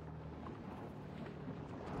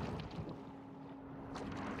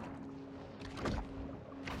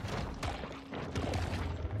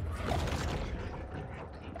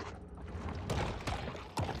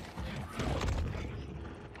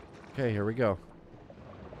 Okay, here we go.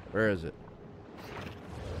 Where is it?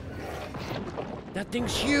 That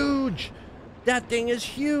thing's huge! That thing is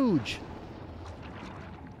huge!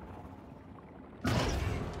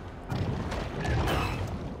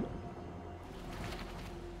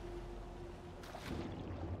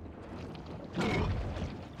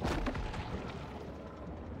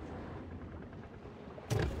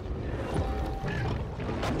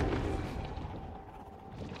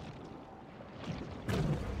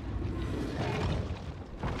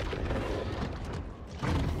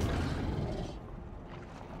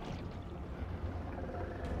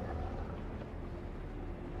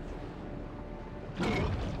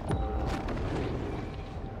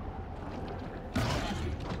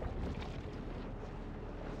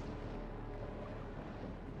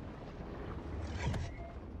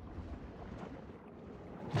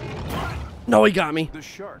 No, he got me. The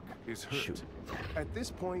shark is hurt. Shoot. At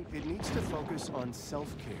this point, it needs to focus on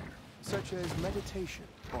self-care, such as meditation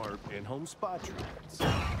or in-home spa treatments.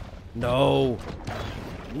 No.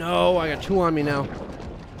 No, I got 2 on me now.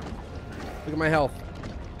 Look at my health.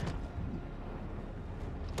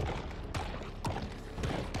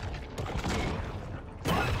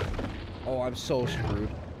 Oh, I'm so screwed.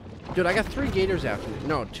 Dude, I got 3 gators after me.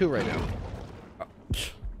 No, 2 right now.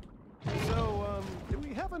 So, do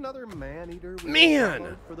we have another man-eater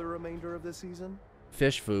Man! for the remainder of the season?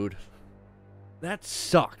 Fish food. That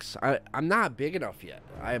sucks. I'm not big enough yet.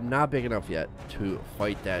 I am not big enough yet to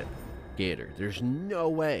fight that gator. There's no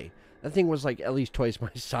way. That thing was like at least twice my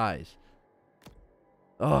size.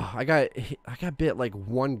 Oh, I got bit like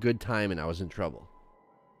 1 good time and I was in trouble.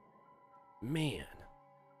 Man.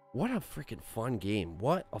 What a freaking fun game.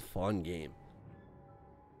 What a fun game.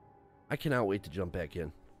 I cannot wait to jump back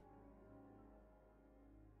in.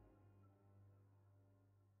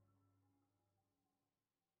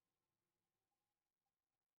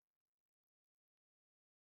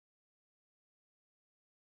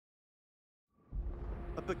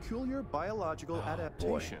 A peculiar biological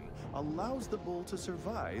adaptation allows the bull to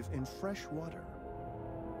survive in fresh water.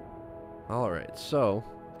 Alright, so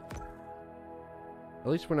at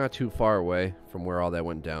least we're not too far away from where all that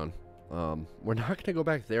went down. We're not going to go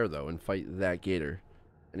back there, though, and fight that gator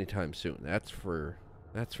anytime soon. That's for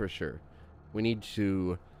sure. We need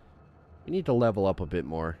to level up a bit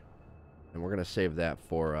more, and we're going to save that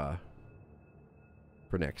for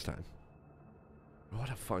next time. What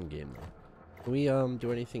a fun game, though. Can we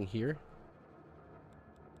do anything here?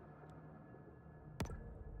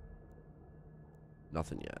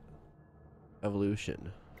 Nothing yet.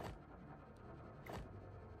 Evolution.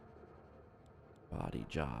 Body,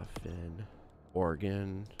 jaw, fin,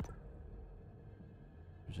 organ.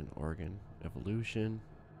 There's an organ. Evolution.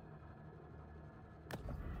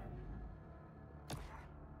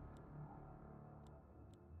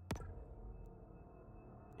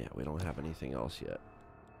 Yeah, we don't have anything else yet.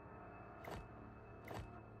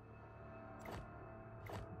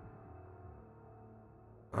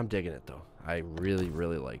 I'm digging it, though. I really,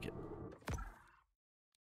 really like it.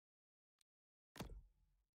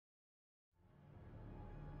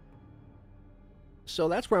 So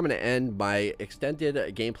that's where I'm going to end my extended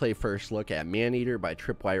gameplay first look at Maneater by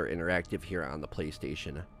Tripwire Interactive here on the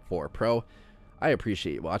PlayStation 4 Pro. I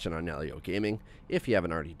appreciate you watching on Nalyo Gaming. If you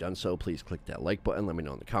haven't already done so, please click that like button. Let me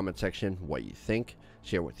know in the comment section what you think.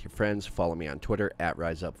 Share with your friends. Follow me on Twitter at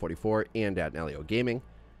RiseUp44 and at Nalyo Gaming.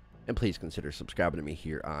 And please consider subscribing to me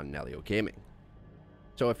here on Nalyo Gaming.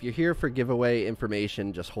 So if you're here for giveaway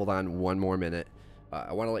information, just hold on 1 more minute.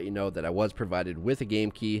 I want to let you know that I was provided with a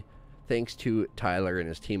game key thanks to Tyler and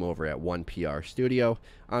his team over at OnePR Studio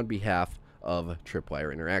on behalf of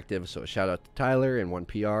Tripwire Interactive. So a shout out to Tyler and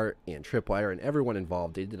OnePR and Tripwire and everyone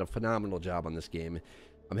involved. They did a phenomenal job on this game.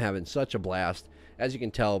 I'm having such a blast. As you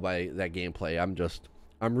can tell by that gameplay,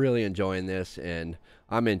 I'm really enjoying this and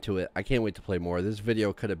I'm into it. I can't wait to play more. This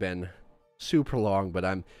video could have been super long, but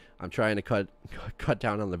I'm trying to cut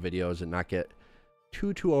down on the videos and not get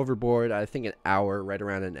too overboard. I think an hour, right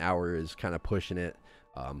around an hour, is kind of pushing it.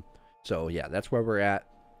 So yeah, that's where we're at.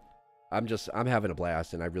 I'm having a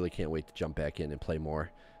blast, and I really can't wait to jump back in and play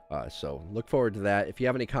more. So look forward to that. If you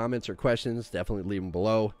have any comments or questions, definitely leave them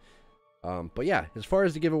below. But yeah, as far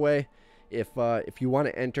as the giveaway, if you want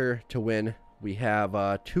to enter to win, we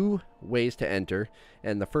have 2 ways to enter,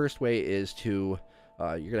 and the first way is to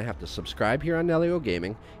you're gonna have to subscribe here on Nalyo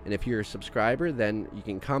Gaming, and if you're a subscriber, then you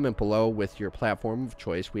can comment below with your platform of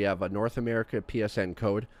choice. We have a North America PSN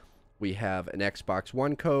code, we have an Xbox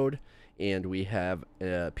One code, and we have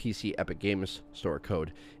a PC Epic Games Store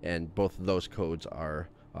code, and both of those codes are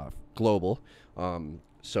global.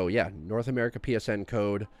 So yeah, North America PSN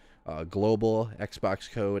code a global Xbox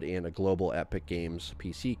code and a global Epic Games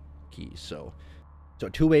PC key. So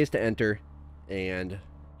 2 ways to enter, and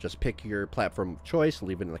just pick your platform of choice,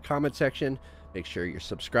 leave it in the comment section, make sure you're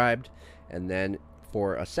subscribed, and then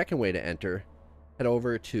for a second way to enter, head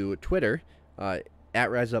over to Twitter. At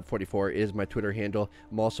RiseUp44 is my Twitter handle.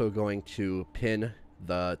 I'm also going to pin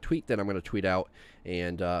the tweet that I'm going to tweet out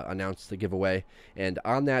and announce the giveaway. And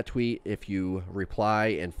on that tweet, if you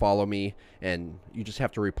reply and follow me, and you just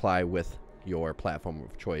have to reply with your platform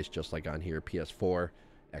of choice, just like on here, PS4,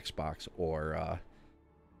 Xbox, or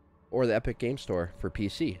the Epic Game Store for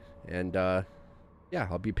PC. And yeah,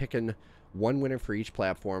 I'll be picking one winner for each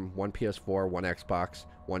platform, one PS4, one Xbox,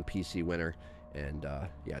 one PC winner. And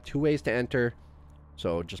yeah, 2 ways to enter.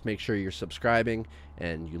 So just make sure you're subscribing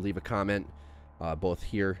and you leave a comment, both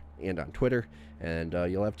here and on Twitter, and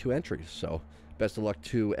you'll have 2 entries. So best of luck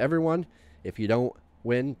to everyone. If you don't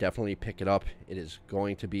win, definitely pick it up. It is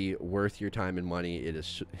going to be worth your time and money.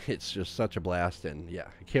 It's just such a blast, and yeah,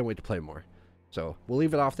 I can't wait to play more. So we'll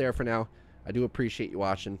leave it off there for now. I do appreciate you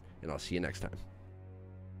watching, and I'll see you next time.